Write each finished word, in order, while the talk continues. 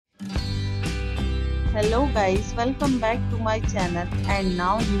Hello guys, welcome back to my channel and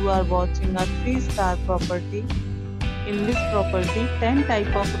now you are watching a 3-star property. In this property, 10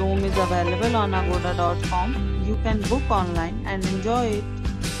 type of room is available on agoda.com. You can book online and enjoy it.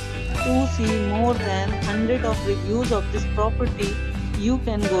 To see more than 100 of reviews of this property, you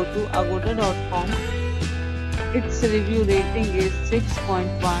can go to agoda.com. Its review rating is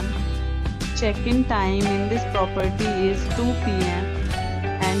 6.1. Check-in time in this property is 2 p.m.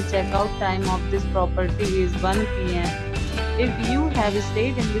 and checkout time of this property is 1 p.m. If you have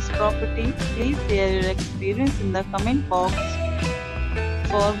stayed in this property, please share your experience in the comment box.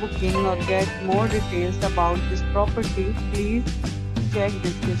 For booking or get more details about this property, please check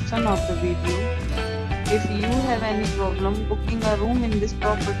description of the video. If you have any problem booking a room in this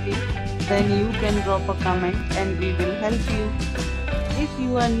property, then you can drop a comment and we will help you. If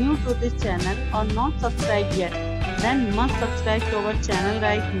you are new to this channel or not subscribed yet, then must subscribe to our channel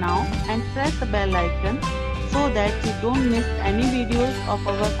right now and press the bell icon so that you don't miss any videos of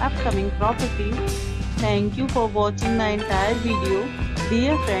our upcoming properties. Thank you for watching the entire video.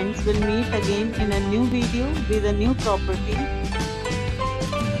 Dear friends, we'll meet again in a new video with a new property.